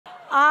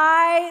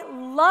I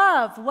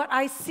love what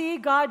I see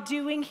God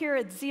doing here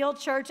at Zeal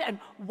Church, and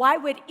why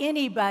would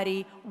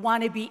anybody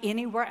want to be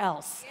anywhere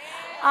else?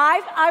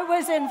 I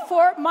was in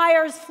Fort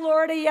Myers,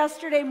 Florida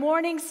yesterday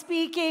morning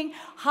speaking,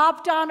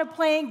 hopped on a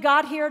plane,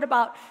 got here at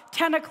about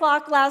 10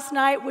 o'clock last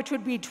night, which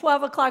would be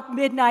 12 o'clock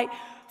midnight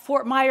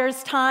Fort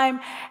Myers time,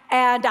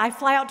 and I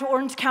fly out to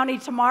Orange County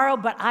tomorrow,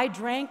 but I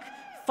drank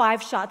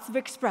 5 shots of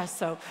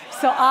espresso.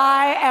 So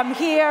I am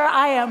here,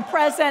 I am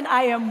present,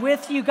 I am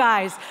with you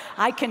guys.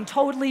 I can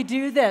totally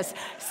do this.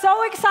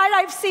 So excited.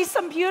 I see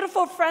some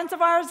beautiful friends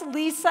of ours,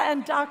 Lisa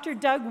and Dr.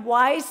 Doug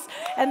Weiss,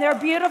 and their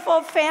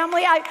beautiful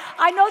family.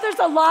 I know there's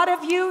a lot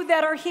of you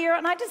that are here,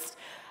 and I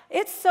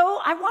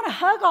want to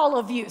hug all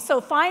of you. So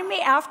find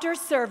me after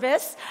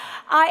service.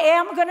 I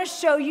am going to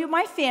show you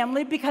my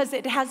family because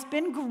it has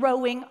been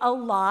growing a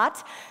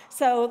lot.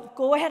 So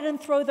go ahead and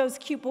throw those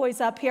cute boys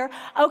up here.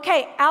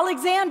 Okay,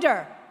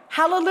 Alexander,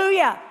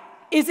 hallelujah,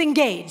 is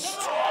engaged.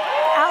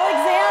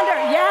 Alexander,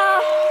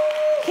 yeah,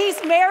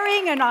 he's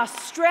marrying an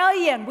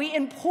Australian. We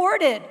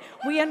imported.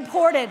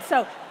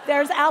 So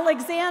there's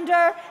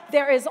Alexander,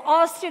 there is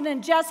Austin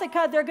and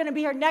Jessica. They're going to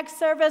be here next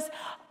service.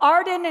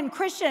 Arden and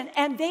Christian,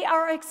 and they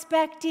are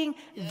expecting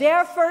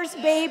their first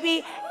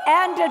baby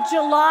end of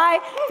July.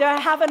 They're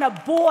having a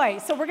boy.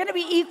 So we're going to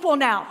be equal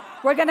now.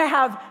 We're going to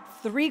have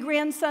 3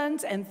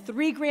 grandsons and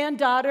 3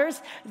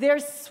 granddaughters.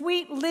 There's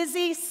sweet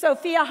Lizzie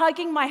Sophia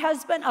hugging my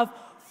husband of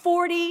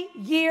 40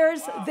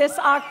 years this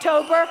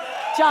October,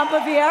 John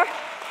Bevere.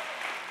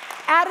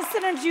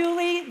 Addison and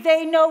Julie,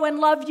 they know and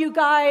love you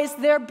guys.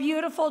 They're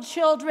beautiful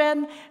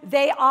children.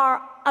 They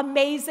are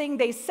amazing.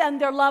 They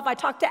send their love. I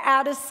talked to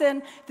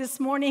Addison this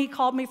morning. He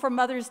called me for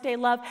Mother's Day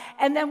love.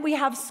 And then we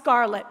have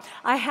Scarlett.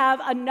 I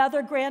have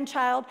another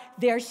grandchild.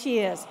 There she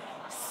is.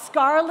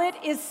 Scarlett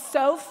is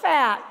so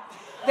fat,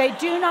 they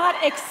do not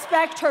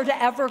expect her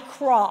to ever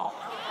crawl.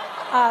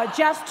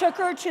 Jess took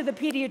her to the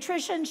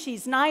pediatrician.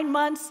 She's 9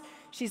 months.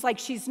 She's like,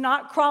 she's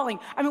not crawling.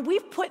 I mean,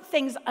 we've put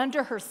things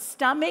under her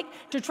stomach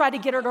to try to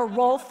get her to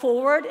roll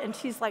forward, and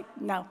she's like,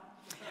 no.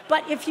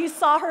 But if you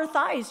saw her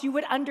thighs, you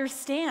would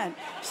understand.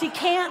 She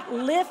can't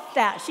lift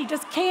that. She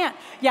just can't.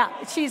 Yeah,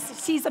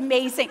 she's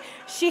amazing.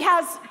 She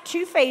has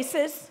 2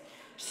 faces.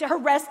 Her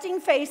resting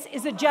face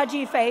is a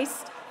judgy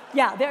face.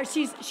 Yeah,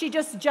 she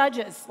just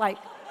judges, like,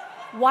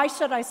 why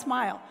should I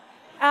smile?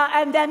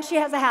 And then she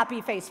has a happy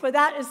face. But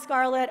that is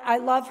Scarlett. I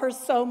love her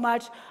so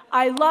much.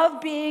 I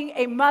love being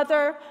a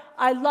mother.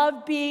 I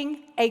love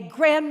being a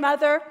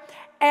grandmother.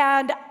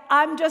 And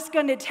I'm just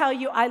going to tell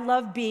you, I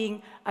love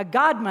being a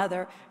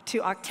godmother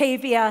to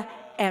Octavia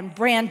and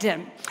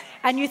Brandon.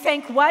 And you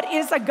think, what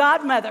is a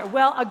godmother?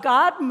 Well, a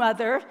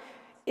godmother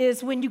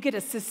is when you get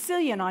a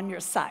Sicilian on your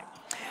side.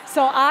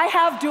 So I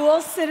have dual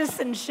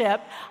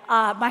citizenship.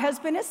 My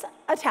husband is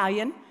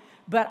Italian,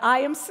 but I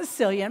am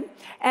Sicilian,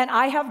 and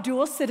I have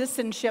dual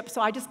citizenship, so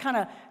I just kind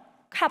of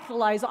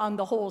capitalize on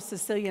the whole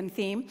Sicilian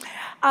theme.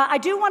 I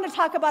do want to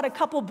talk about a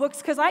couple books,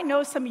 because I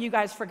know some of you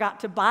guys forgot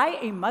to buy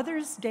a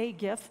Mother's Day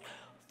gift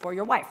for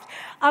your wife.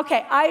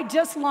 Okay, I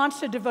just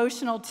launched a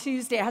devotional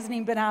Tuesday. It hasn't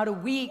even been out a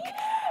week,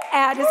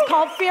 and it's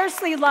called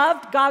Fiercely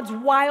Loved, God's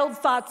Wild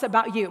Thoughts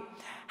About You.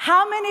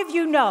 How many of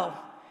you know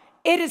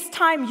it is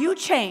time you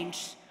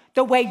change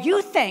the way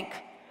you think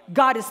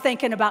God is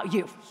thinking about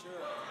you?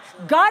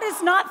 God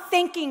is not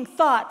thinking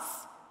thoughts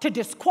to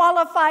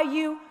disqualify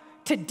you,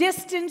 to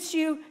distance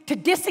you, to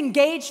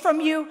disengage from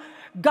you.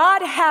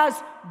 God has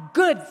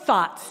good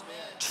thoughts,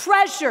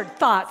 treasured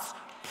thoughts,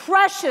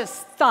 precious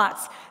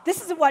thoughts.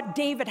 This is what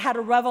David had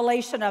a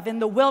revelation of in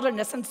the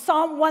wilderness. In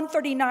Psalm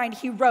 139,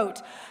 he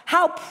wrote,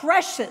 "How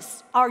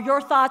precious are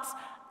your thoughts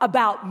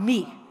about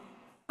me,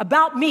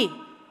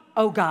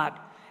 O God.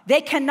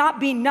 They cannot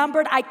be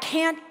numbered. I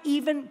can't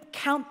even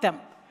count them.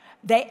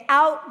 They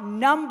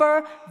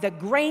outnumber the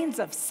grains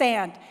of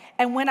sand.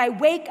 And when I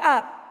wake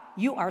up,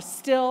 you are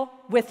still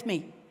with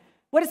me."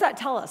 What does that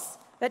tell us?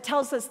 That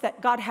tells us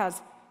that God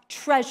has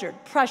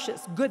treasured,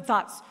 precious, good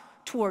thoughts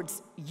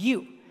towards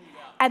you.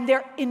 And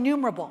they're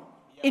innumerable.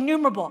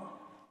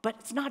 But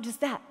it's not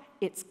just that,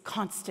 it's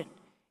constant.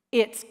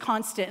 It's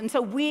constant. And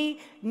so we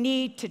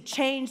need to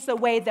change the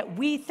way that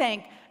we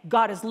think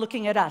God is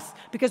looking at us.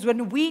 Because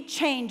when we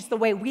change the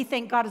way we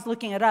think God is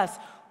looking at us,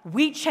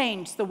 we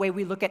change the way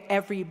we look at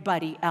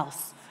everybody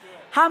else.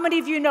 How many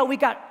of you know we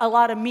got a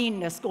lot of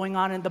meanness going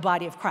on in the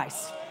body of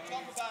Christ?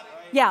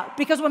 Yeah,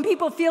 because when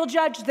people feel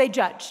judged, they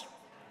judge.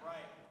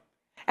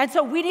 And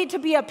so we need to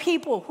be a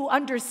people who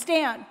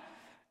understand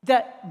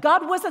that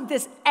God wasn't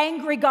this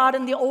angry God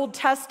in the Old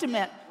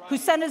Testament who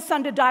sent his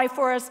son to die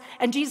for us,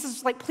 and Jesus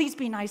was like, please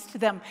be nice to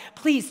them.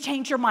 Please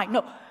change your mind.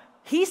 No,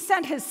 he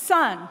sent his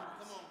son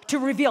to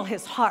reveal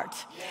his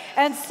heart.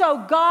 And so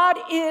God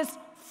is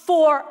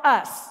for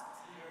us.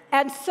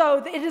 And so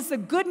it is the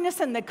goodness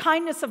and the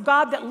kindness of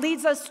God that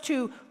leads us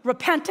to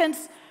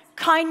repentance.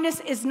 Kindness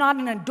is not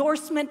an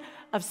endorsement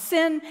of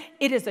sin.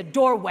 It is a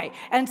doorway.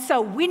 And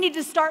so we need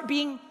to start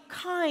being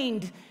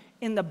kind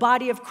in the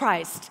body of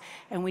Christ,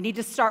 and we need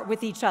to start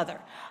with each other.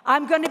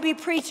 I'm going to be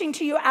preaching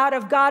to you out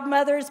of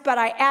Godmothers, but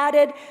I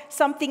added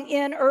something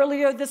in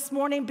earlier this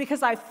morning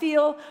because I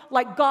feel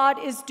like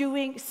God is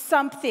doing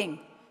something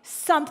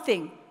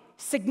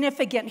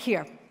significant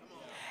here.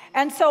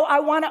 And so I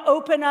want to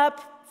open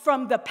up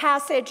from the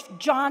passage,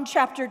 John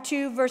chapter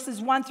 2,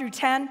 verses 1 through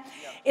 10.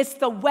 It's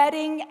the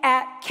wedding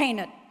at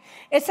Canaan.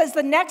 It says,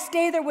 the next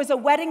day there was a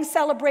wedding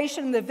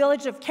celebration in the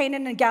village of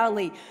Canaan in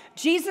Galilee.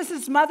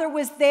 Jesus' mother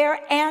was there,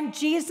 and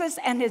Jesus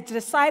and his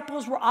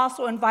disciples were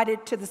also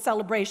invited to the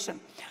celebration.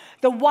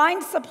 The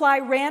wine supply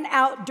ran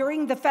out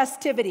during the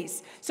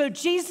festivities. So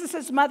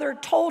Jesus' mother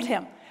told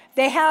him,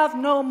 they have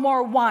no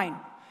more wine.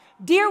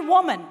 Dear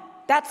woman,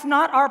 that's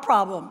not our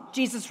problem,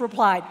 Jesus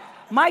replied.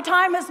 My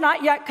time has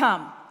not yet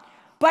come.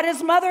 But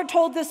his mother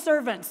told the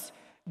servants,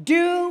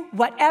 do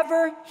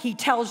whatever he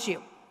tells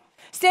you.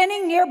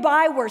 Standing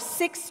nearby were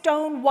 6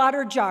 stone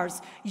water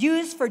jars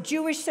used for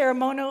Jewish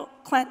ceremonial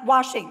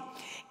washing.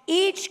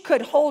 Each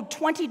could hold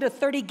 20 to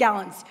 30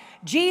 gallons.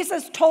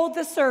 Jesus told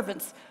the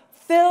servants,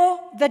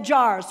 fill the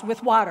jars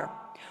with water.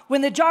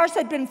 When the jars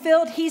had been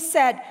filled, he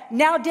said,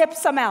 now dip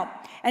some out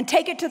and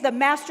take it to the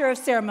master of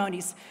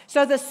ceremonies.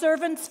 So the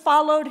servants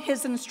followed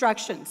his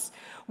instructions.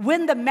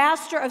 When the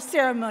master of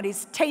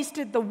ceremonies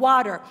tasted the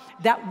water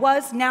that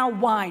was now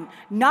wine,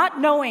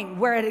 not knowing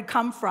where it had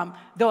come from,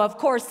 though of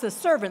course the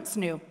servants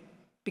knew,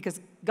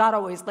 because God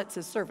always lets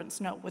his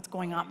servants know what's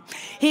going on,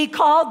 he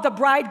called the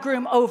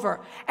bridegroom over.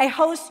 A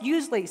host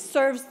usually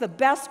serves the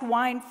best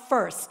wine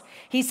first.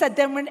 He said,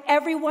 then when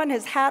everyone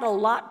has had a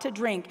lot to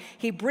drink,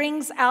 he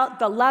brings out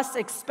the less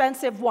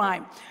expensive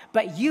wine.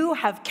 But you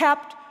have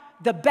kept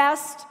the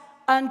best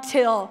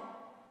until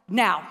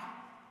now.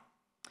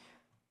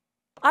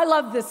 I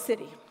love this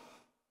city,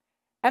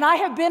 and I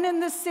have been in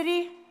this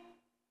city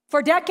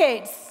for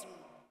decades.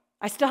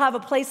 I still have a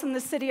place in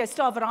this city. I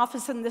still have an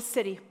office in this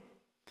city.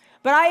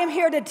 But I am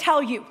here to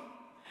tell you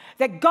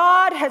that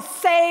God has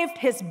saved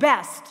his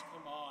best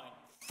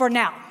for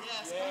now.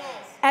 Yes.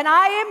 And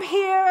I am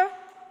here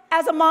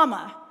as a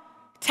mama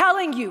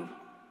telling you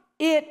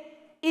it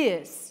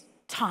is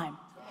time.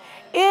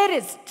 It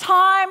is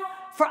time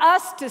for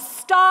us to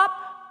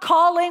stop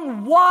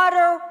calling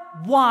water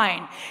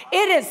wine.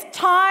 It is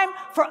time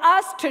for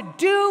us to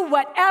do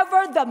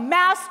whatever the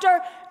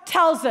master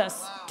tells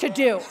us to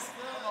do.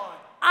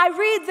 I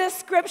read this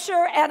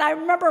scripture, and I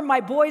remember my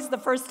boys, the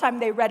first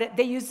time they read it,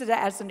 they used it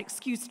as an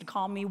excuse to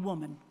call me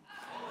woman.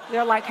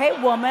 They're like,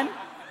 hey, woman.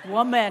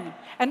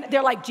 And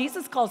they're like,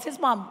 Jesus calls his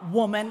mom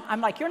woman.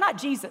 I'm like, you're not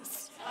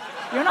Jesus.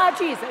 You're not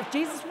Jesus. If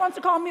Jesus wants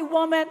to call me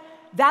woman,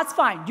 that's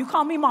fine. You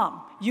call me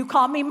mom. You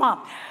call me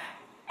mom.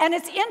 And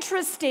it's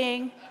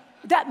interesting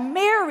that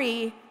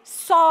Mary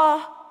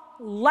saw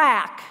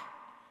lack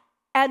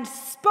and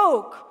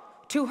spoke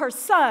to her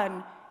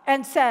son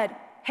and said,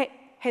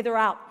 hey, they're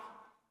out.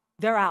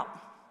 They're out.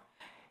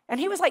 And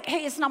he was like,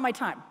 hey, it's not my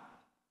time.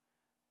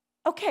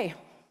 Okay,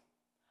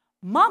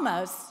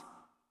 mamas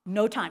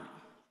know timing.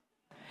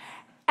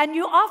 And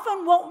you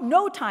often won't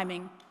know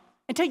timing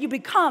until you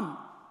become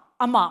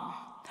a mom.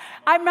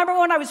 I remember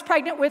when I was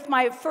pregnant with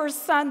my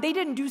first son, they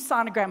didn't do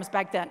sonograms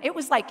back then. It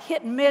was like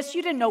hit and miss.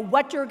 You didn't know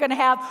what you were going to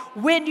have,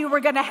 when you were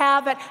going to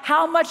have it,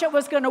 how much it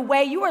was going to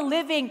weigh. You were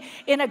living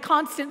in a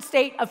constant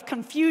state of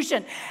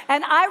confusion.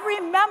 And I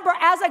remember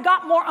as I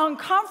got more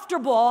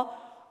uncomfortable,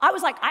 I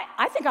was like,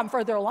 I think I'm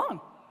further along.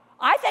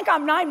 I think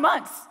I'm 9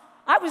 months.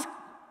 I was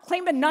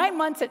claiming 9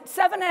 months at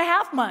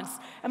 7.5 months.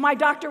 And my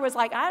doctor was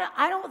like,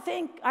 I don't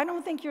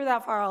think you're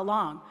that far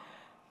along.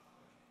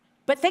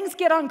 But things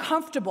get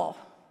uncomfortable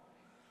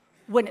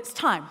when it's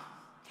time.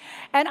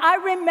 And I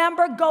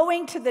remember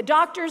going to the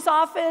doctor's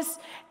office,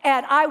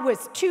 and I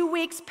was 2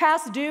 weeks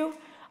past due.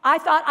 I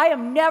thought, I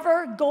am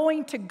never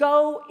going to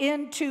go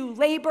into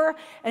labor.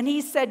 And he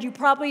said, you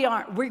probably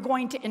aren't. We're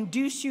going to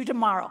induce you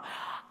tomorrow.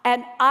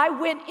 And I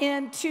went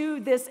into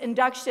this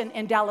induction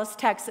in Dallas,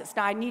 Texas.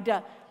 Now, I need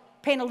to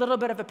paint a little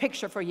bit of a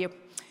picture for you.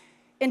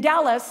 In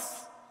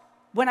Dallas,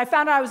 when I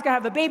found out I was going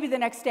to have a baby the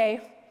next day,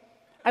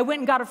 I went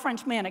and got a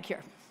French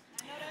manicure.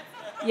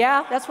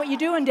 Yeah, that's what you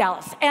do in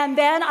Dallas. And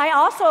then I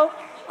also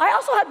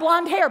had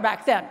blonde hair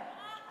back then.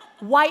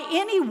 Why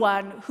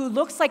anyone who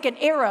looks like an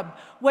Arab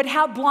would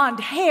have blonde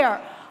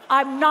hair,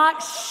 I'm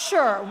not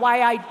sure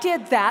why I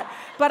did that.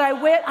 But I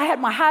had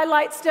my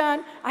highlights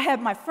done. I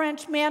had my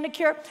French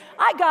manicure.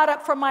 I got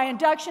up for my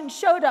induction,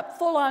 showed up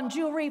full on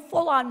jewelry,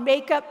 full on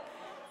makeup.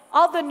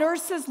 All the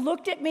nurses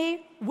looked at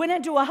me, went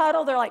into a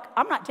huddle. They're like,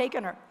 I'm not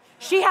taking her.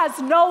 She has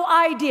no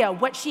idea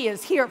what she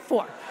is here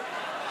for.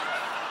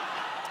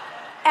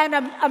 And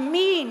a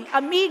mean,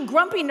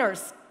 grumpy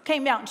nurse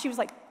came out, and she was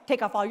like,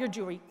 take off all your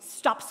jewelry,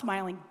 stop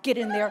smiling, get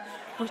in there,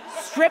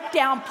 strip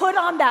down, put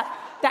on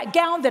that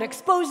gown that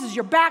exposes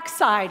your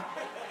backside,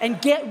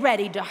 and get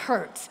ready to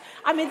hurt.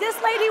 I mean, this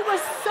lady was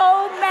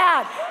so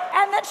mad.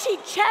 And then she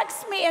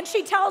checks me, and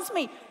she tells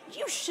me,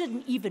 you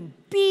shouldn't even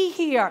be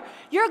here.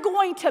 You're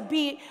going to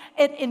be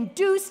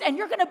induced, and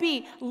you're going to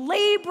be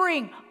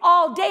laboring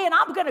all day, and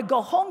I'm going to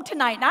go home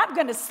tonight, and I'm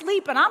going to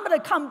sleep, and I'm going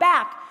to come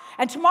back.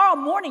 And tomorrow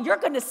morning, you're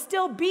going to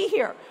still be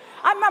here.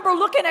 I remember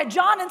looking at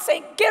John and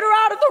saying, get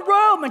her out of the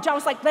room. And John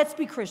was like, let's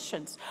be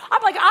Christians.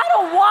 I'm like, I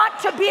don't want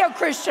to be a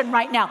Christian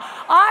right now.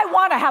 I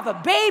want to have a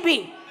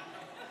baby.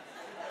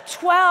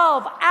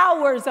 12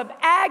 hours of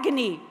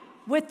agony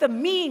with the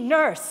mean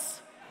nurse.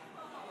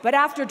 But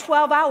after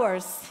 12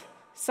 hours,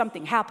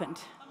 something happened.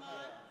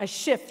 A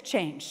shift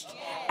changed,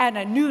 and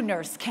a new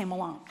nurse came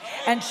along.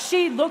 And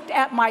she looked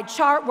at my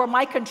chart where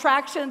my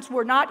contractions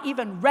were not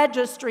even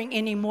registering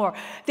anymore.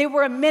 They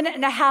were 1.5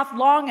 minutes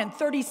long and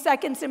 30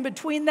 seconds in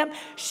between them.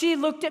 She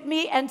looked at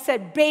me and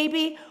said,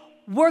 baby,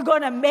 we're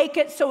going to make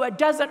it so it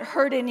doesn't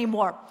hurt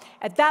anymore.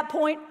 At that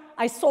point,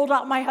 I sold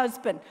out my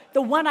husband,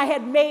 the one I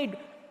had made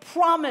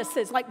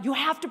promises, like, you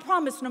have to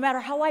promise no matter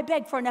how I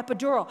beg for an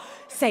epidural.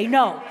 Say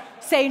no,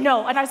 say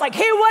no. And I was like,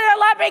 he wouldn't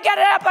let me get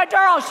an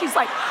epidural. She's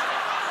like,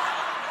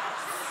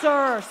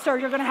 Sir,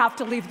 you're going to have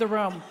to leave the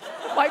room.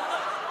 Like,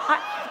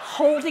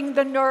 holding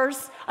the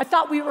nurse. I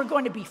thought we were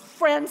going to be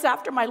friends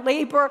after my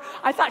labor.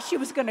 I thought she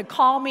was going to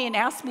call me and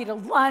ask me to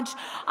lunch.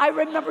 I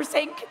remember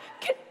saying,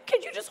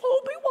 can you just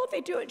hold me while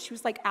they do it? She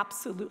was like,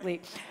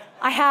 absolutely.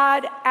 I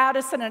had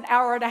Addison 1.5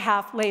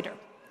 hours later.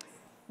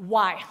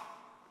 Why?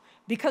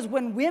 Because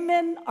when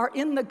women are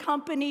in the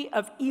company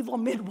of evil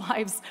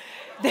midwives,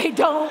 they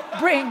don't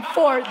bring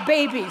forth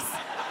babies.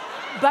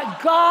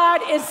 But God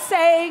is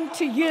saying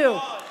to you,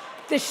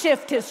 the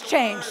shift has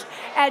changed,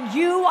 and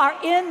you are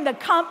in the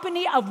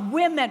company of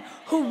women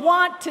who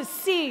want to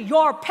see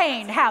your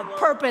pain have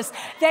purpose.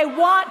 They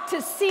want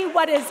to see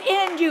what is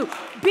in you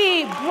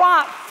be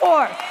brought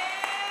forth.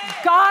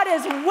 God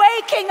is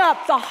waking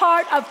up the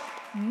heart of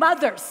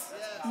mothers.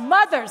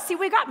 Mothers, see,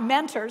 we got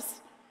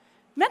mentors.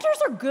 Mentors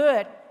are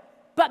good,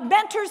 but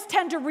mentors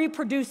tend to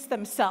reproduce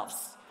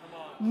themselves.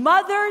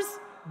 Mothers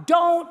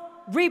don't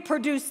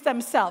reproduce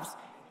themselves.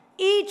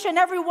 Each and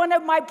every one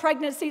of my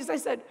pregnancies, I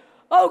said,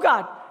 oh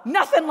God,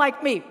 nothing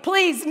like me.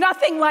 Please,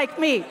 nothing like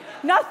me.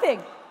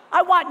 Nothing.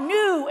 I want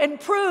new,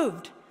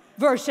 improved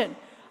version.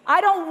 I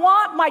don't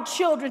want my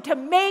children to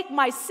make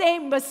my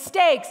same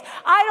mistakes.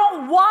 I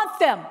don't want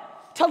them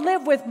to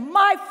live with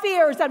my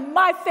fears and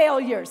my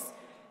failures.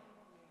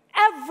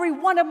 Every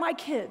one of my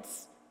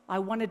kids, I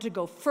wanted to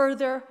go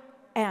further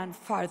and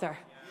farther.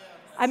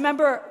 I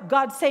remember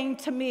God saying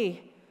to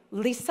me,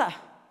 Lisa,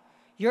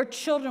 your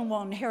children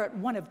will inherit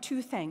one of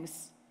two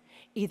things,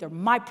 either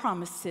my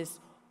promises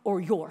or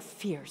your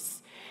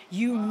fears.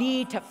 You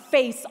need to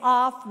face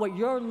off with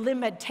your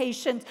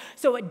limitations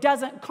so it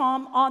doesn't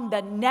come on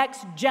the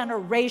next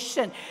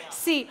generation.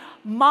 See,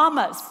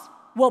 mamas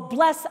will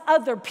bless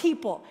other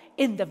people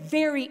in the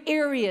very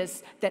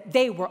areas that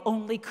they were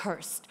only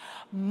cursed.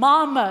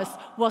 Mamas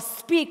will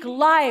speak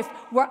life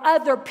where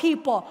other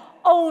people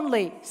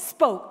only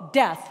spoke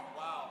death.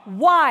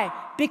 Why?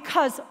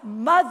 Because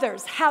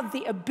mothers have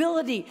the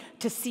ability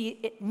to see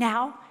it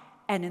now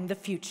and in the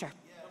future.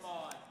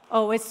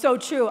 Oh, it's so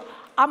true.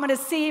 I'm going to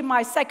see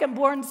my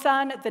second-born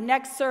son at the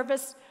next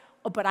service,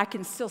 but I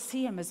can still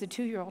see him as a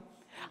 2-year-old.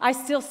 I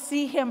still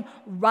see him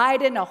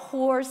riding a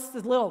horse,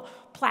 this little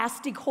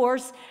plastic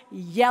horse,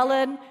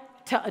 yelling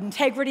to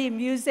integrity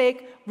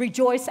music,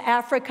 Rejoice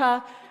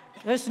Africa.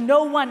 There's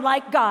no one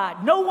like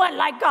God, no one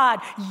like God,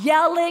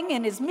 yelling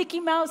in his Mickey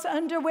Mouse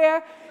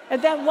underwear,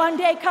 and then one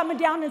day coming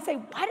down and say,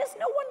 why does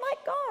no one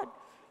like God?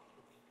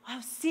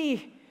 Oh,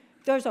 see,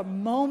 there's a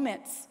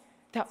moments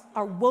that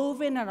are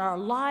woven in our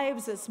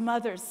lives as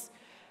mothers.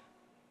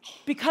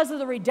 Because of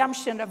the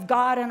redemption of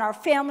God in our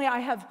family, I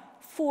have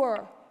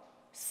 4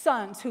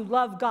 sons who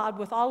love God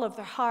with all of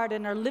their heart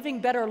and are living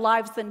better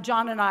lives than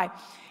John and I.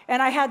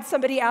 And I had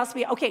somebody ask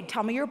me, okay,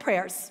 tell me your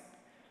prayers.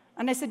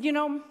 And I said,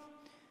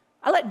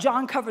 I let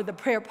John cover the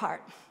prayer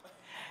part,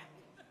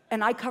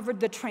 and I covered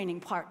the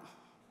training part.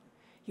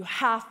 You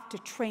have to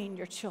train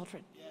your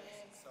children.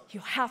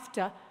 You have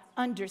to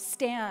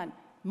understand,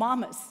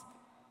 mamas,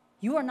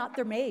 you are not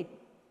their maid.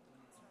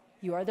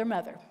 You are their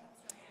mother.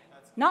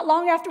 Not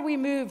long after we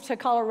moved to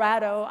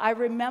Colorado, I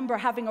remember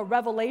having a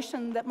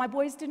revelation that my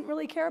boys didn't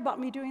really care about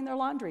me doing their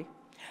laundry.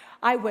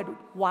 I would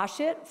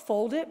wash it,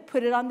 fold it,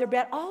 put it on their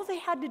bed. All they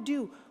had to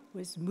do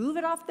was move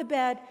it off the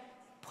bed,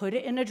 put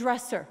it in a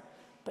dresser.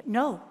 But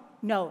no,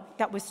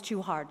 that was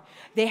too hard.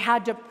 They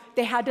had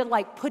to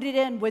like put it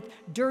in with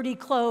dirty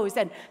clothes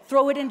and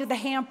throw it into the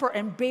hamper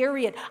and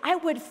bury it. I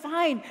would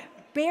find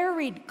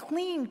buried,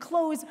 clean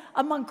clothes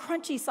among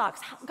crunchy socks.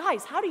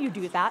 Guys, how do you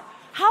do that?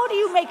 How do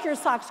you make your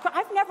socks?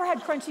 I've never had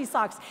crunchy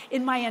socks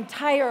in my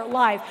entire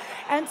life.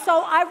 And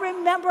so I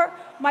remember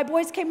my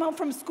boys came home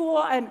from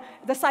school and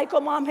the psycho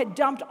mom had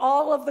dumped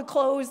all of the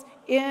clothes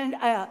in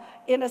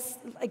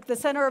like the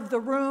center of the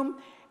room.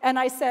 And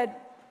I said,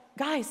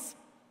 guys,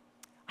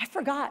 I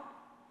forgot.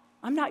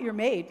 I'm not your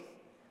maid.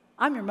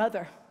 I'm your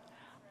mother.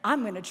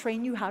 I'm going to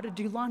train you how to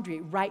do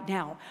laundry right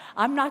now.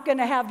 I'm not going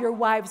to have your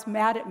wives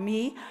mad at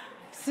me.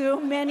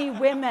 So many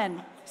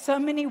women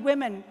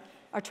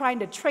are trying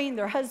to train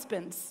their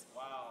husbands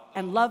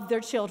and love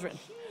their children.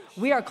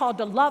 We are called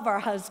to love our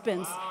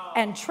husbands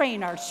and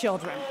train our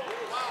children.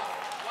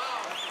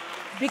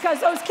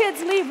 Because those kids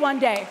leave one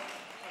day.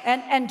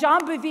 And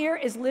John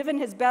Bevere is living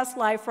his best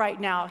life right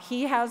now.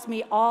 He has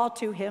me all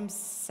to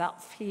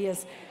himself. He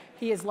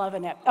is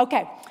loving it.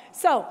 Okay,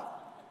 so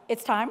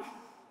it's time.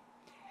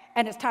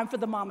 And it's time for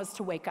the mamas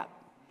to wake up.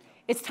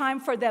 It's time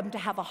for them to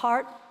have a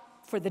heart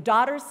for the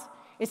daughters.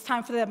 It's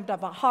time for them to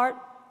have a heart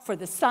for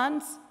the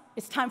sons.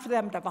 It's time for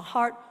them to have a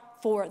heart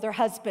for their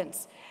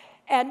husbands.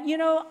 And you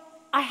know,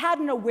 I had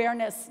an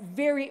awareness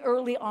very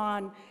early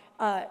on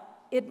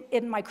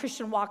in my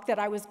Christian walk that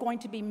I was going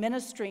to be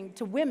ministering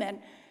to women.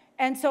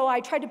 And so I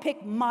tried to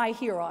pick my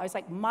hero. I was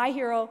like, my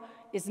hero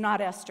is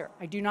not Esther.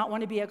 I do not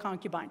want to be a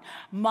concubine.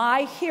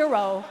 My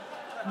hero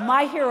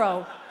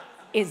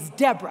is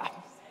Deborah.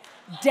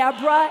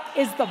 Deborah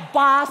is the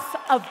boss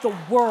of the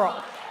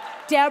world.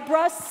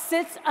 Deborah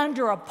sits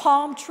under a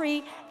palm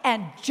tree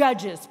and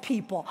judges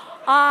people.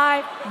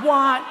 I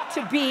want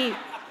to be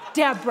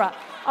Deborah.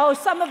 Oh,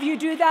 some of you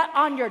do that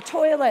on your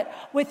toilet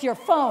with your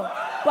phone.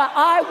 But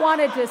I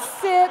wanted to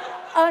sit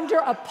under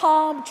a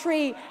palm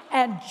tree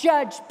and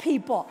judge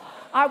people.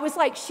 I was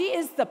like, she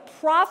is the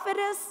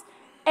prophetess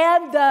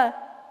and the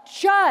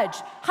judge.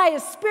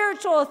 Highest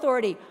spiritual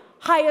authority,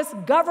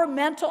 highest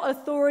governmental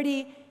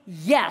authority,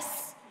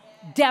 yes.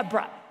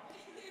 Deborah.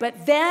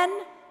 But then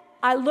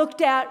I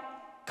looked at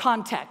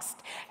context,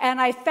 and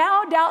I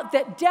found out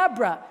that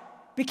Deborah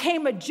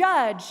became a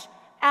judge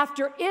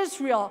after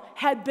Israel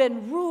had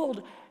been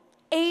ruled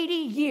 80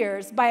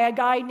 years by a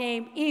guy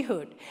named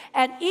Ehud.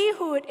 And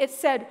Ehud, it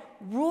said,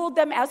 ruled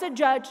them as a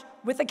judge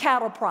with a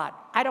cattle prod.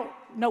 I don't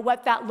know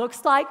what that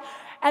looks like.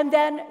 And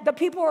then the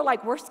people were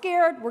like, we're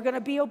scared. We're going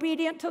to be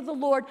obedient to the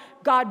Lord.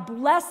 God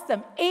blessed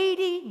them.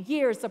 80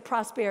 years of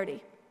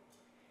prosperity.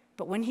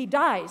 But when he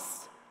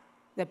dies,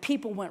 the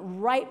people went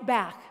right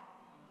back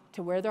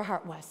to where their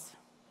heart was.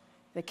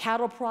 The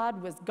cattle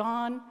prod was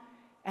gone,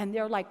 and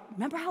they're like,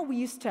 remember how we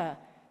used to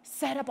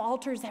set up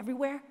altars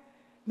everywhere?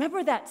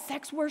 Remember that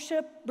sex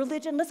worship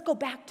religion? Let's go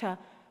back to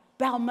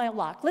Baal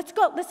Moloch. Let's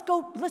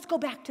go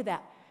back to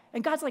that.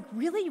 And God's like,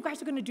 really? You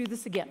guys are going to do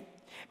this again?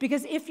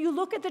 Because if you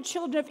look at the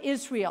children of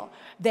Israel,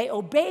 they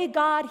obey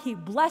God, he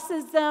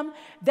blesses them.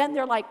 Then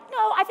they're like,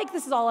 no, I think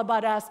this is all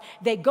about us.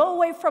 They go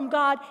away from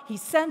God. He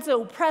sends an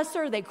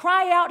oppressor. They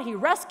cry out. He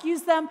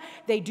rescues them.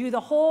 They do the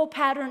whole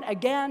pattern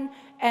again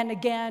and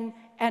again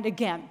and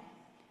again.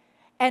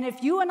 And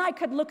if you and I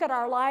could look at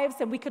our lives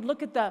and we could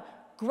look at the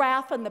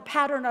graph and the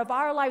pattern of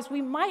our lives,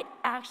 we might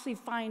actually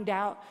find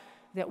out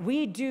that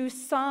we do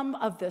some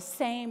of the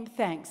same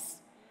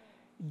things.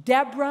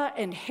 Deborah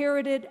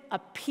inherited a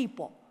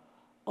people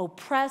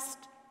oppressed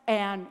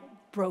and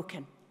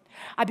broken.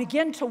 I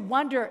begin to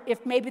wonder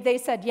if maybe they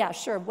said, yeah,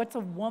 sure, what's a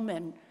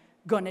woman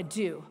going to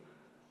do?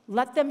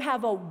 Let them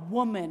have a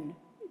woman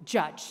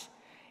judge.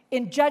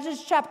 In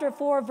Judges chapter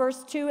 4,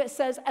 verse 2, it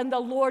says, and the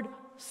Lord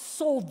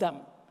sold them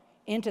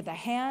into the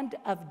hand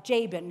of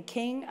Jabin,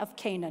 king of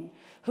Canaan,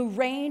 who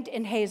reigned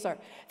in Hazor.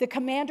 The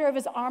commander of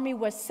his army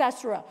was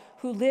Sisera,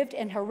 who lived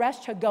in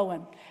Haresh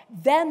Hagoyim.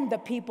 Then the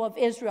people of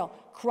Israel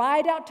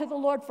cried out to the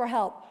Lord for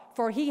help,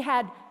 for he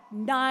had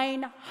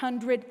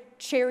 900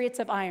 chariots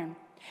of iron,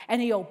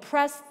 and he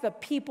oppressed the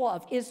people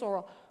of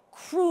Israel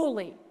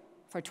cruelly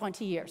for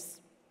 20 years.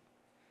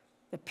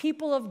 The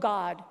people of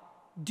God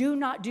do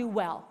not do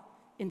well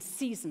in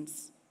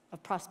seasons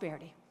of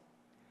prosperity.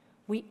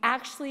 We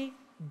actually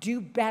do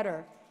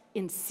better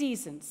in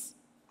seasons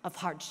of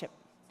hardship.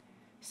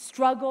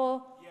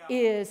 Struggle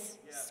is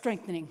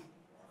strengthening.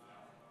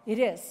 It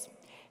is.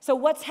 So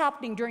what's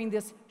happening during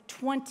this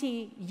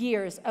 20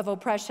 years of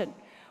oppression?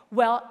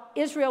 Well,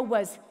 Israel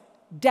was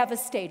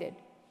devastated,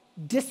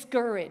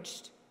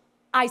 discouraged,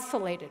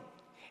 isolated.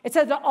 It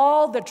said that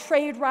all the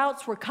trade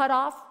routes were cut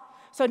off,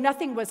 so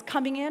nothing was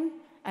coming in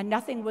and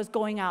nothing was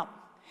going out.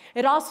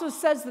 It also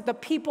says that the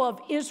people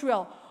of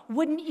Israel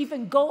wouldn't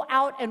even go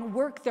out and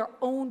work their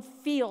own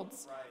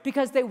fields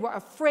because they were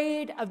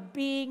afraid of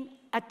being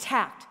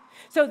attacked.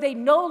 So they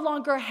no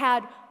longer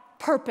had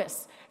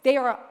purpose. They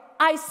are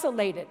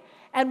isolated.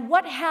 And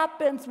what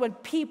happens when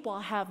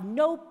people have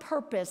no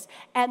purpose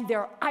and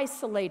they're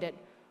isolated?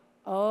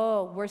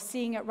 Oh, we're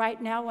seeing it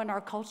right now in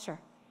our culture.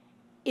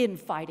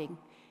 Infighting.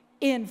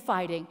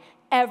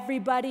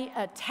 Everybody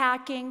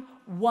attacking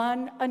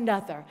one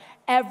another.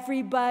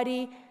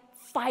 Everybody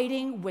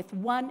fighting with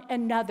one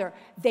another.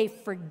 They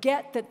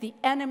forget that the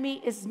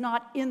enemy is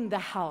not in the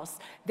house.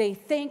 They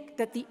think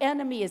that the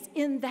enemy is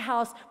in the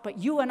house, but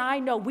you and I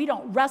know we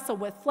don't wrestle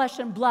with flesh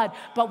and blood,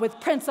 but with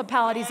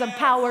principalities and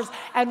powers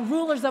and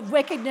rulers of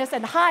wickedness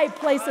and high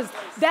places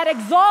that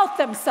exalt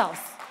themselves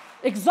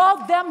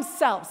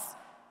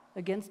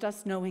against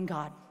us knowing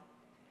God.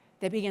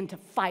 They begin to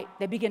fight.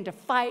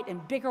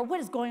 And bigger.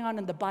 What is going on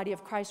in the body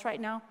of Christ right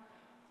now?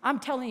 I'm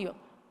telling you,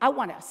 I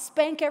want to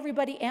spank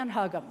everybody and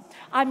hug them.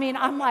 I mean,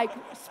 I'm like,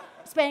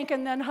 spank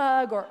and then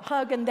hug, or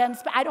hug and then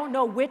spank. I don't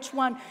know which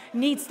one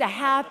needs to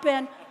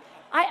happen.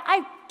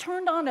 I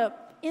turned on a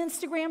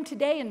Instagram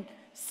today, and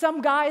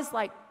some guys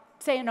like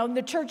saying, oh,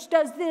 the church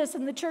does this,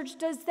 and the church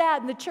does that,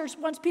 and the church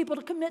wants people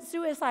to commit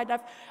suicide.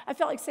 I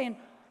felt like saying,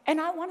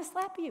 and I want to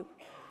slap you.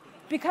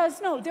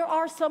 Because, no, there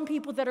are some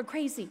people that are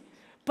crazy.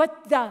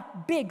 But the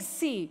big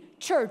C,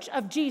 Church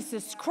of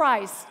Jesus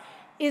Christ,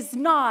 is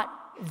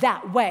not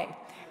that way.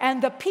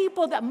 And the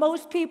people that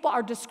most people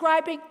are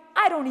describing,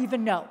 I don't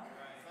even know.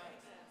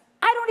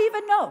 I don't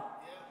even know.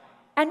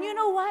 And you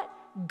know what?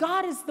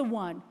 God is the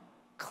one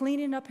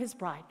cleaning up his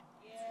bride.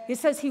 He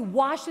says he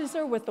washes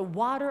her with the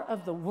water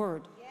of the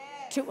word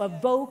to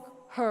evoke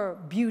her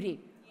beauty.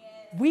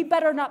 We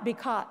better not be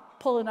caught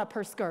pulling up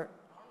her skirt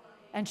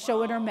and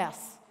showing her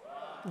mess.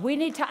 We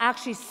need to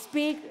actually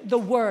speak the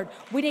word.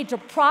 We need to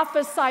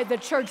prophesy the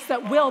church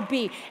that will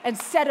be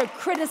instead of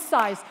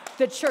criticize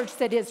the church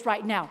that is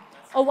right now.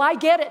 Oh, I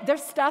get it.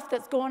 There's stuff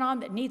that's going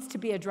on that needs to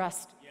be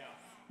addressed.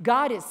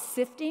 God is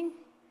sifting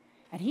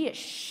and he is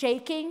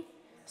shaking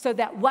so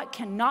that what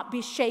cannot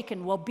be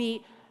shaken will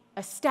be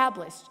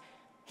established.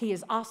 He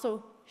is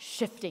also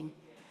shifting.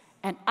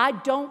 And I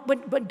don't,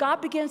 when God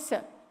begins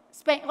to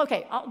spank,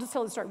 okay, I'll just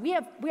tell the story. We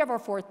have our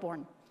fourth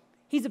born.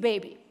 He's a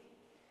baby.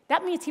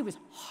 That means he was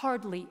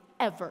hardly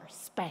ever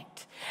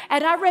spanked.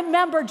 And I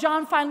remember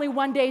John finally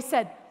one day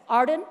said,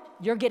 Arden,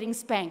 you're getting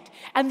spanked.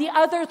 And the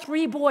other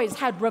three boys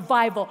had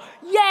revival.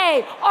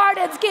 Yay,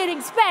 Arden's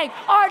getting spanked.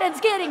 Arden's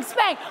getting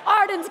spanked.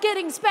 Arden's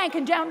getting spanked.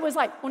 And John was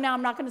like, well, now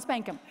I'm not going to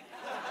spank him.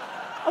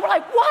 And we're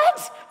like,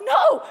 what?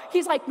 No.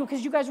 He's like, no,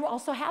 because you guys were all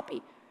so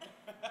happy.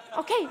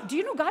 Okay, do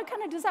you know God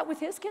kind of does that with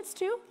his kids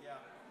too?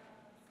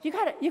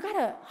 Yeah. You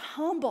gotta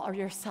humble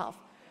yourself.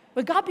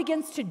 When God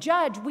begins to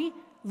judge, we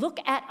look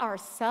at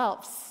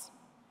ourselves.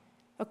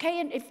 Okay,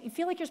 and if you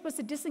feel like you're supposed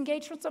to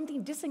disengage from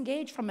something,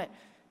 disengage from it.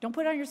 Don't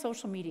put it on your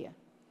social media.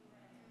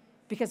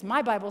 Because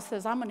my Bible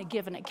says I'm going to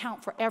give an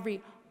account for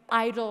every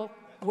idle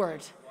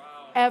word.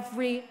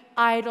 Every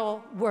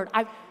idle word.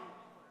 I've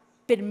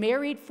been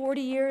married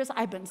 40 years.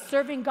 I've been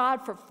serving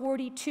God for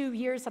 42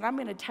 years. And I'm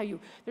going to tell you,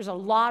 there's a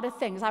lot of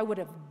things I would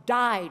have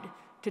died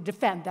to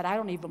defend that I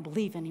don't even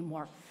believe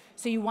anymore.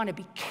 So you want to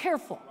be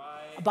careful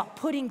about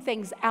putting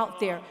things out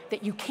there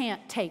that you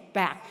can't take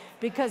back.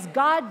 Because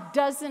God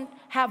doesn't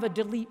have a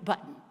delete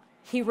button.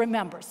 He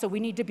remembers. So we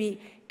need to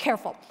be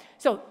careful.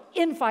 So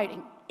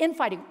infighting,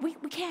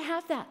 we can't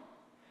have that.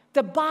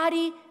 The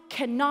body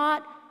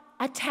cannot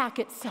attack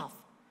itself.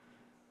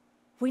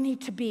 We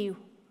need to be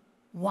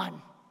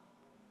one.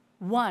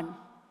 One.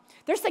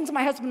 There's things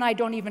my husband and I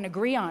don't even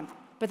agree on,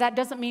 but that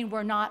doesn't mean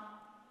we're not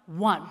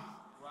one.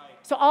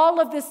 So all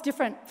of this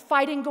different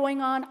fighting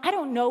going on, I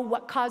don't know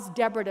what caused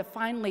Deborah to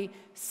finally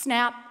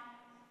snap,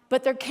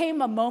 but there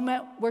came a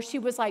moment where she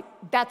was like,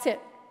 that's it.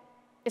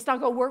 It's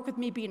not going to work with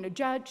me being a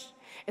judge.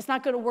 It's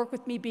not going to work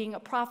with me being a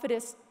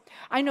prophetess.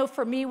 I know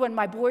for me, when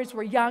my boys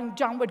were young,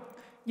 John would,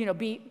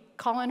 be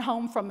calling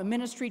home from a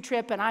ministry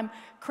trip, and I'm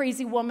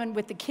crazy woman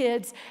with the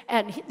kids,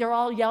 and they're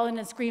all yelling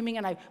and screaming,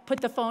 and I put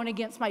the phone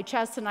against my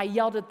chest, and I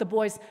yelled at the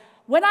boys,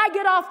 when I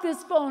get off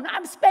this phone,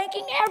 I'm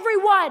spanking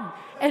everyone.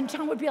 And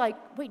John would be like,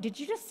 wait, did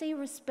you just say you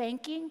were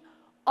spanking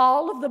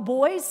all of the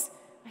boys?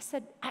 I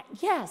said,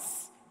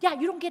 yes. Yeah,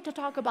 you don't get to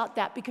talk about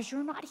that because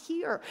you're not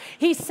here.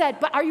 He said,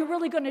 but are you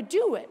really going to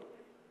do it?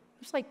 I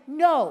was like,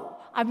 no,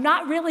 I'm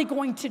not really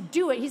going to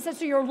do it. He said,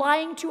 so you're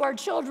lying to our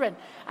children.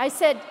 I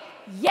said,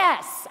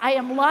 yes, I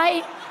am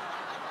lying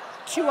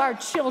to our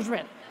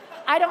children.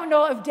 I don't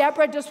know if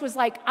Deborah just was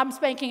like, I'm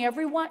spanking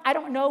everyone. I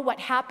don't know what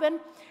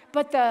happened.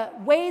 But the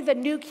way the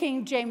New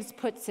King James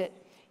puts it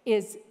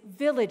is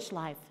village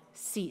life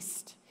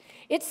ceased.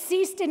 It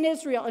ceased in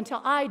Israel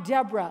until I,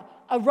 Deborah,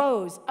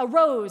 arose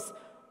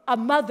a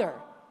mother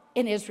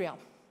in Israel.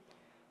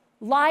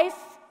 Life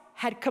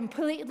had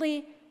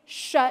completely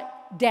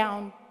shut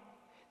down.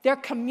 Their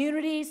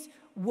communities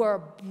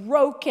were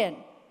broken.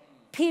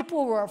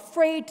 People were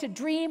afraid to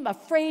dream,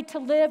 afraid to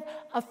live,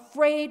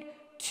 afraid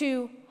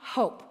to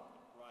hope.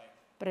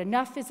 But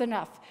enough is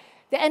enough.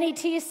 The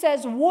NET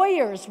says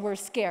warriors were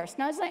scarce.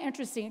 Now, isn't that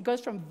interesting? It goes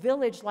from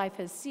village life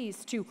has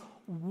ceased to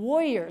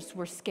warriors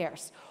were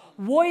scarce.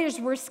 Warriors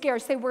were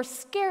scarce. They were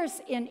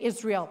scarce in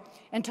Israel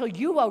until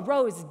you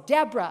arose,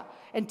 Deborah,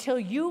 until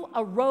you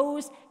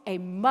arose a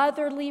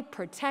motherly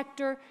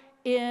protector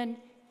in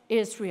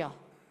Israel.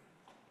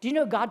 Do you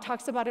know God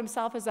talks about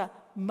himself as a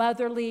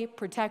motherly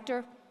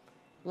protector?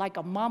 Like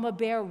a mama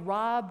bear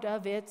robbed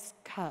of its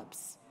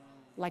cubs.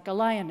 Like a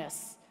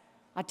lioness.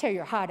 I'll tear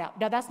your heart out.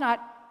 Now, that's not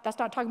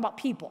talking about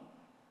people.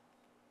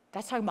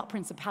 That's talking about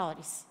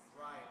principalities.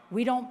 Right.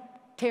 We don't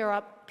tear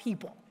up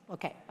people.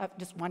 Okay, I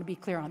just want to be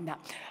clear on that.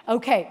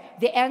 Okay,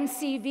 the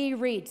NCV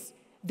reads,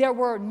 there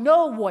were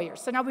no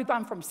warriors. So now we've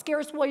gone from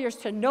scarce warriors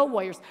to no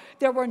warriors.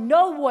 There were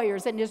no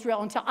warriors in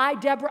Israel until I,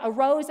 Deborah,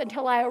 arose,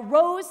 until I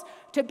arose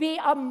to be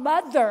a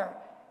mother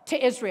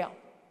to Israel.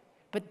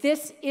 But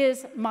this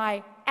is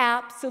my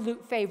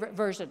absolute favorite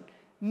version.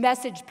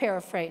 Message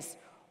paraphrase.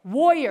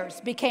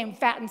 Warriors became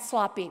fat and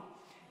sloppy.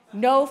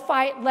 No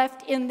fight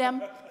left in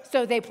them,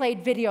 so they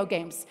played video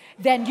games.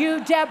 Then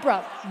you,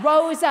 Deborah,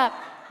 rose up.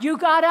 You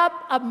got up,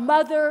 a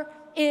mother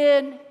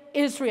in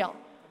Israel.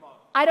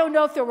 I don't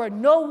know if there were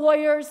no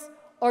warriors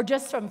or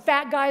just some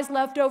fat guys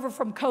left over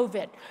from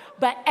COVID,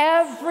 but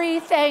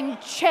everything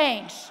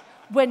changed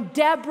when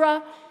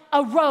Deborah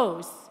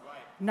arose.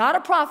 Not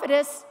a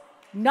prophetess,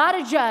 not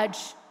a judge,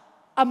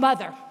 a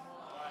mother.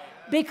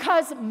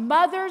 Because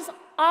mothers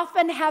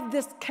often have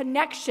this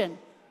connection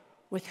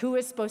with who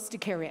is supposed to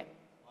carry it.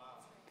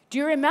 Do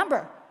you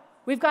remember?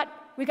 We've got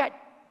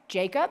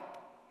Jacob,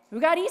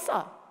 we've got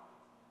Esau.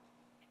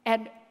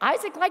 And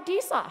Isaac liked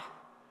Esau.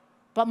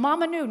 But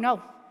Mama knew,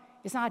 no,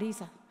 it's not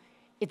Esau.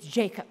 It's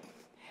Jacob.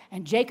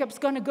 And Jacob's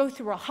going to go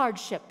through a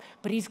hardship,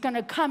 but he's going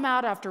to come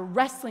out after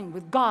wrestling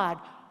with God,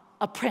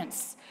 a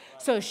prince.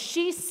 So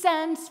she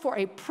sends for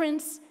a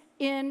prince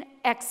in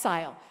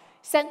exile.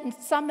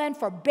 Sent some men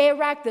for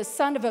Barak, the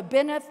son of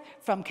Abiathar,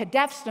 from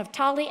Kadesh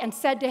Naphtali, and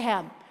said to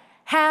him,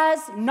 has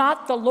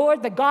not the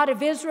Lord, the God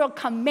of Israel,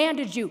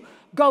 commanded you,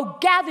 go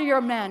gather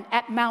your men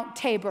at Mount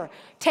Tabor,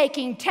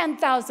 taking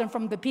 10,000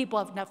 from the people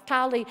of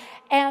Naphtali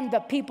and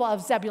the people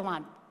of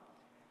Zebulun?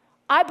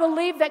 I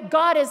believe that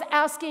God is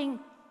asking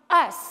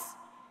us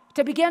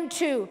to begin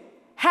to,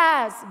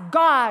 has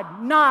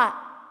God not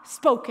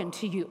spoken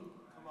to you?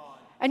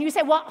 And you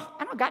say, well,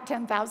 I don't got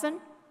 10,000.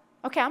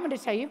 Okay, I'm going to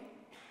tell you.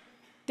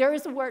 There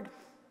is a word.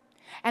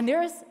 And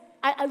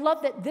I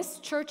love that this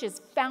church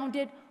is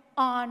founded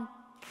on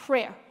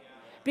prayer.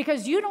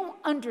 Because you don't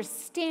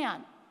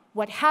understand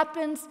what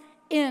happens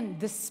in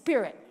the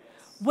Spirit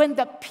when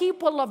the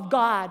people of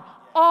God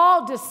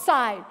all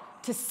decide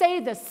to say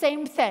the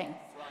same thing.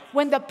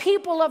 When the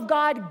people of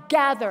God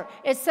gather,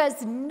 it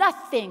says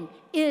nothing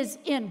is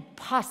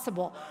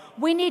impossible.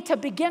 We need to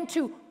begin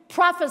to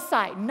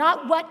prophesy,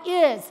 not what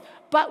is,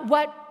 but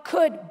what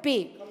could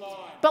be.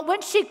 But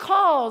when she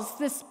calls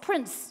this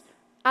prince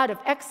out of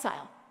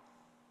exile,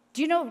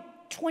 do you know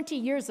 20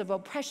 years of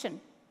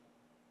oppression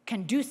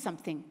can do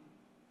something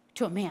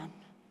to a man?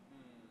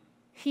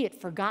 He had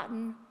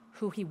forgotten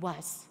who he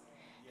was.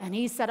 And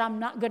he said, I'm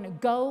not going to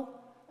go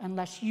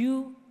unless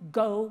you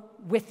go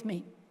with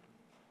me.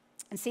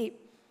 And see,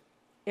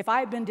 if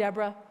I had been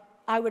Deborah,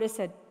 I would have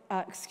said,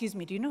 excuse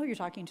me, do you know who you're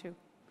talking to?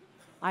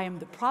 I am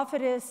the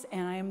prophetess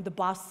and I am the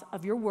boss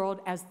of your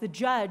world. As the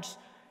judge,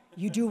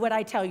 you do what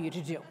I tell you to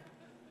do.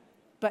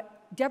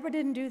 But Deborah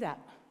didn't do that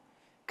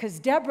because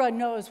Deborah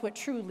knows what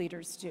true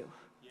leaders do.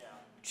 Yeah.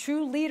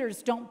 True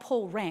leaders don't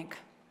pull rank.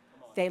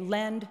 They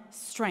lend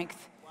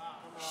strength. Wow.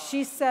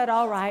 She said,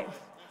 all right,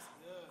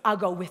 I'll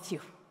go with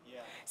you. Yeah.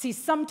 See,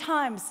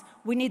 sometimes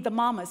we need the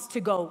mamas to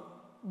go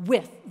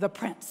with the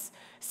prince.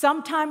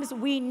 Sometimes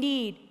we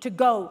need to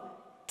go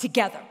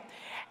together.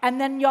 And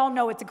then y'all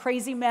know it's a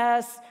crazy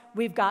mess.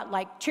 We've got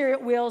like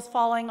chariot wheels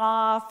falling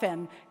off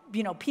and,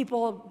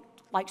 people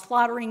like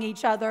slaughtering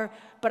each other.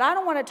 But I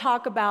don't want to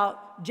talk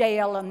about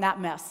Jael and that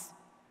mess.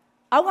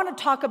 I want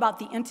to talk about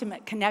the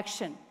intimate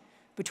connection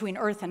between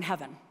earth and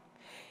heaven.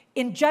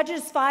 In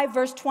Judges 5,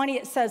 verse 20,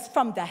 it says,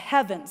 from the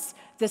heavens,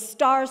 the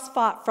stars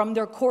fought from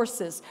their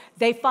courses.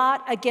 They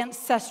fought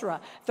against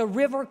Sisera. The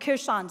river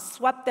Kishon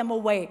swept them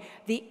away.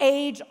 The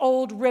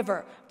age-old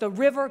river, the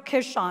river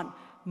Kishon,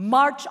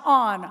 march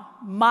on,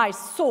 my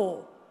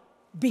soul,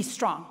 be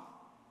strong.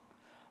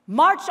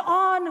 March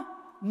on,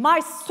 my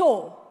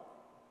soul,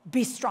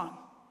 be strong.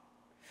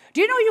 Do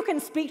you know you can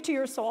speak to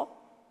your soul?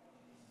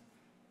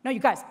 No,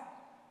 you guys,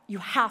 you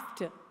have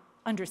to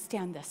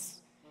understand this.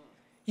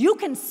 You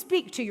can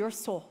speak to your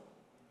soul.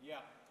 Yeah.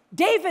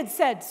 David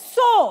said,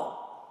 soul,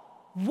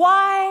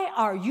 why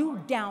are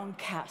you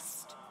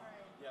downcast?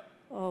 Yep.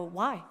 Oh,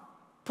 why?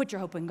 Put your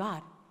hope in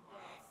God.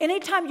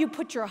 Anytime you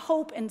put your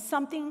hope in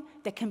something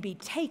that can be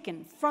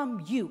taken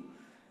from you,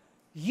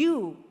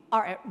 you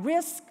are at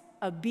risk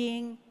of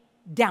being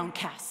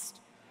downcast.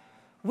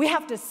 We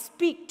have to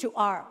speak to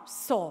our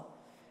soul.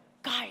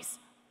 Guys,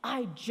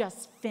 I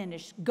just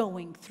finished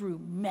going through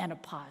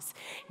menopause.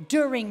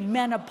 During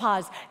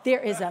menopause, there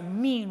is a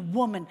mean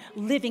woman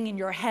living in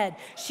your head.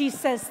 She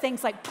says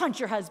things like, punch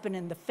your husband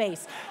in the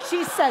face.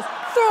 She says,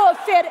 throw a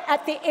fit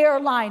at the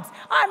airlines.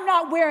 I'm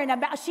not wearing a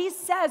mask. She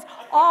says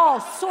all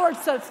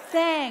sorts of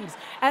things.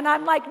 And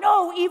I'm like,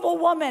 no, evil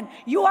woman,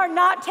 you are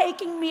not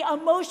taking me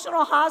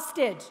emotional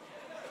hostage.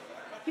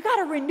 You got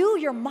to renew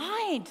your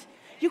mind.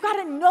 You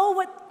got to know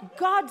what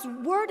God's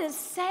word is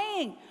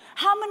saying.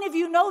 How many of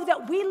you know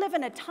that we live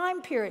in a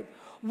time period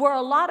where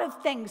a lot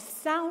of things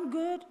sound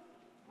good,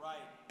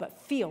 but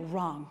feel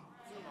wrong?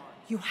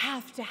 You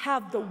have to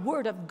have the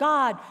word of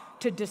God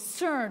to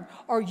discern,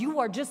 or you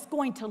are just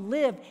going to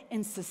live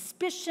in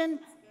suspicion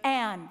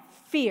and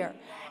fear.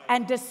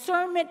 And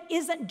discernment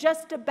isn't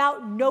just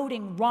about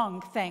noting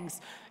wrong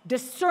things.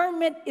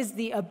 Discernment is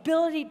the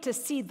ability to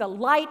see the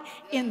light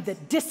in the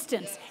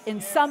distance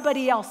in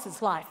somebody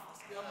else's life.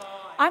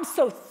 I'm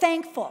so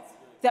thankful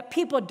that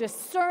people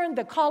discern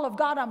the call of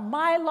God on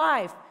my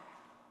life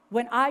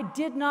when I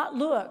did not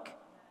look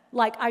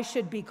like I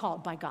should be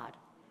called by God.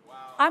 Wow.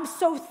 I'm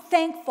so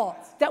thankful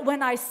that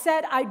when I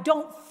said I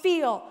don't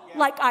feel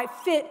like I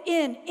fit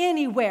in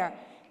anywhere,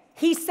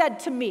 he said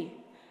to me,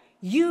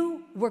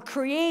 you were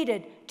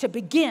created to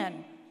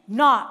begin,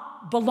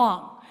 not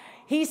belong.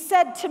 He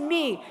said to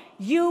me,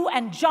 you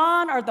and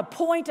John are the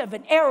point of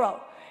an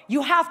arrow.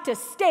 You have to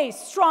stay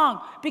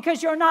strong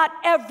because you're not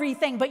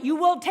everything, but you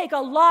will take a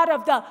lot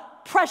of the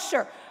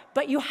pressure,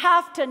 but you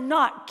have to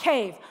not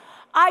cave.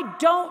 I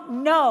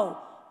don't know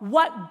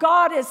what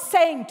God is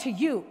saying to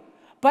you,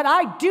 but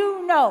I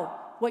do know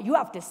what you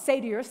have to say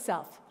to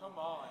yourself.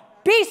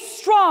 Be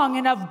strong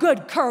and of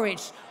good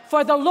courage,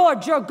 for the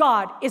Lord your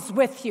God is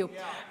with you.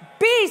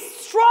 Be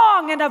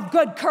strong and of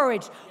good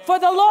courage, for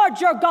the Lord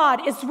your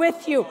God is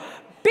with you.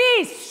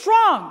 Be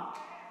strong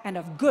and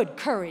of good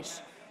courage,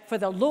 for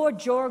the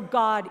Lord your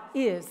God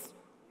is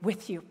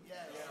with you.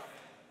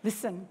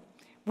 Listen,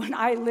 when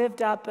I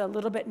lived up a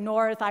little bit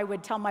north, I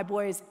would tell my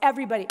boys,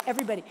 everybody,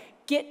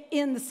 get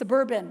in the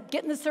Suburban.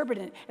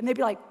 And they'd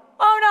be like,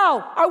 oh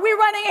no, are we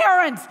running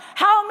errands?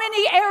 How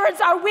many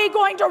errands are we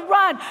going to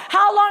run?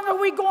 How long are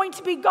we going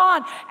to be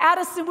gone?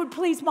 Addison would,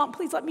 Mom,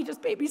 please let me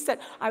just babysit.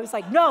 I was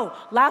like, no,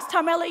 last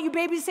time I let you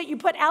babysit, you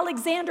put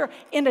Alexander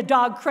in a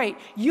dog crate.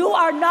 You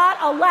are not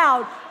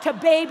allowed to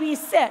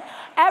babysit.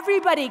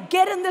 Everybody,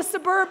 get in the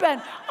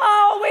Suburban.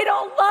 Oh, we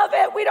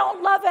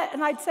don't love it.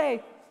 And I'd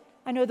say,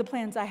 I know the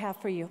plans I have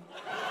for you.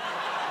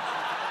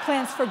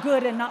 Plans for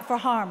good and not for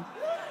harm.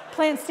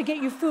 Plans to get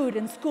you food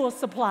and school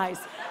supplies.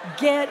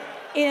 Get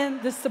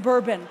in the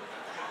Suburban.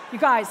 You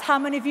guys, how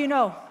many of you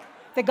know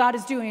that God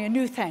is doing a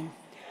new thing?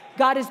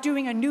 God is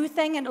doing a new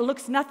thing, and it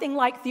looks nothing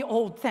like the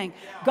old thing.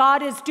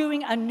 God is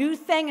doing a new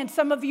thing, and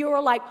some of you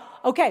are like,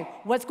 okay,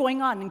 what's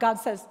going on? And God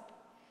says,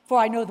 for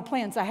I know the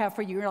plans I have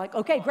for you. You're like,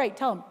 okay, great,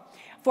 tell him.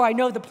 For I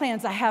know the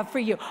plans I have for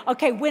you.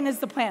 Okay, when is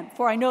the plan?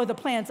 For I know the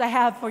plans I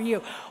have for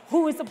you.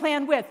 Who is the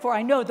plan with? For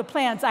I know the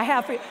plans I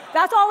have for you.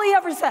 That's all he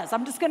ever says.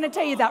 I'm just going to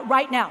tell you that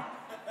right now.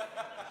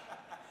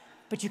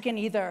 But you can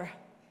either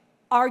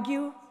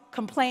argue,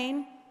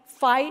 complain,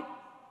 fight,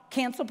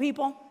 cancel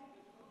people,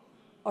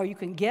 or you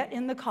can get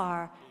in the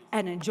car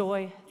and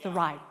enjoy the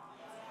ride.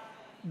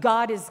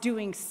 God is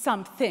doing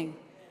something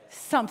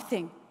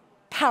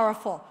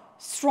powerful,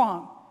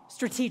 strong,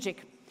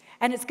 strategic.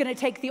 And it's going to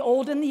take the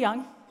old and the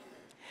young.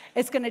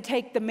 It's going to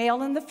take the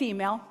male and the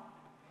female.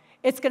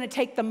 It's going to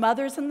take the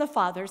mothers and the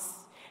fathers.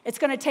 It's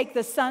going to take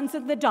the sons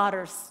and the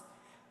daughters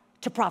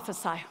to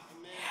prophesy. Amen.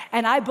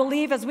 And I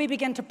believe as we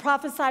begin to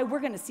prophesy,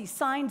 we're going to see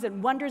signs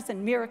and wonders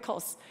and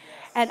miracles.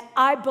 Yes. And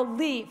I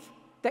believe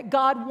that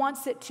God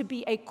wants it to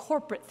be a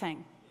corporate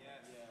thing,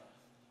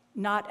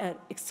 not an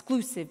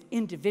exclusive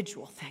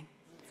individual thing.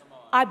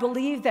 I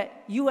believe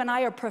that you and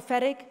I are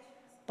prophetic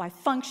by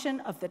function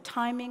of the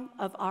timing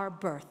of our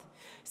birth.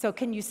 So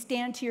can you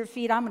stand to your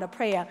feet? I'm going to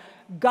pray a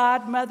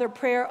godmother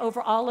prayer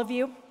over all of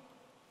you.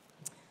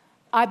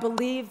 I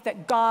believe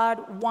that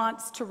God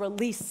wants to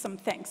release some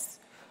things.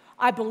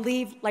 I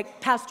believe,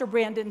 like Pastor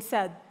Brandon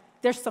said,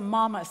 there's some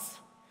mamas.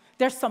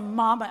 There's some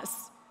mamas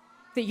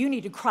that you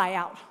need to cry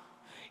out.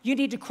 You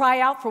need to cry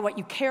out for what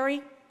you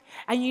carry,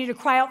 and you need to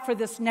cry out for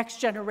this next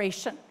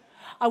generation.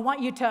 I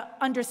want you to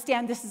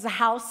understand this is a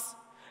house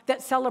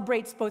that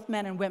celebrates both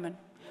men and women,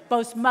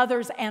 both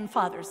mothers and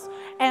fathers,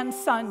 and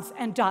sons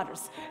and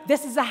daughters.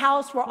 This is a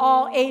house where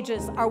all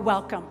ages are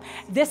welcome.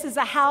 This is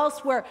a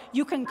house where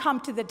you can come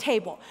to the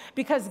table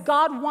because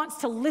God wants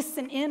to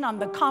listen in on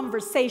the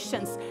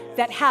conversations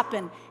that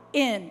happen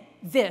in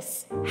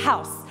this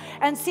house.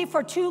 And see,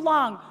 for too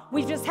long,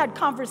 we've just had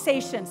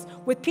conversations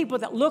with people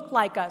that look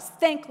like us,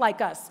 think like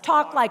us,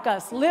 talk like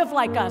us, live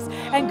like us.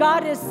 And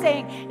God is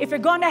saying, if you're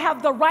going to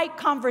have the right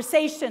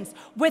conversations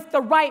with the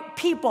right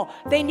people,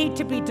 they need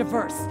to be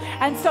diverse.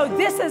 And so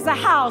this is a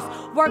house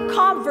where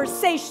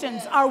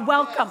conversations are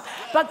welcome,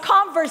 but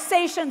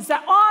conversations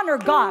that honor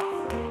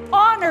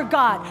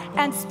God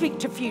and speak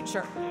to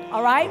future.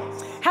 All right?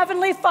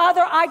 Heavenly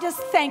Father, I just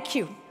thank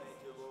you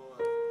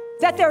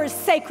that there is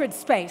sacred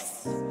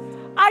space.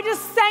 I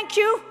just thank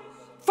you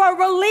for a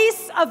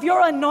release of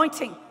your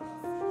anointing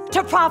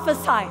to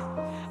prophesy.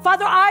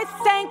 Father, I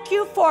thank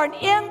you for an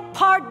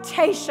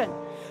impartation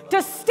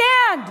to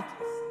stand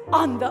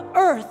on the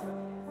earth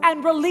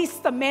and release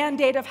the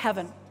mandate of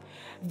heaven.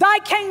 Thy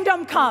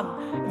kingdom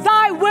come,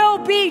 thy will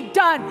be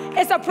done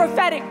is a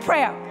prophetic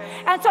prayer.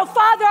 And so,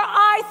 Father,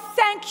 I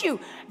thank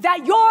you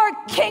that your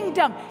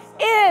kingdom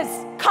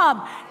is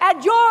come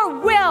and your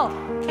will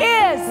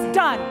is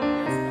done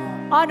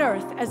on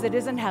earth as it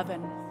is in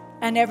heaven.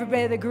 And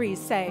everybody that agrees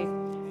say,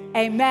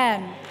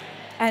 amen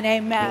and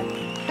amen.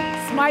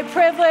 It's my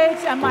privilege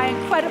and my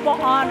incredible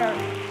honor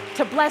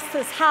to bless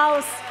this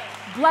house,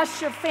 bless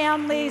your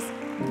families,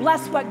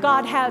 bless what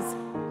God has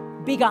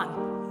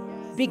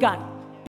begun.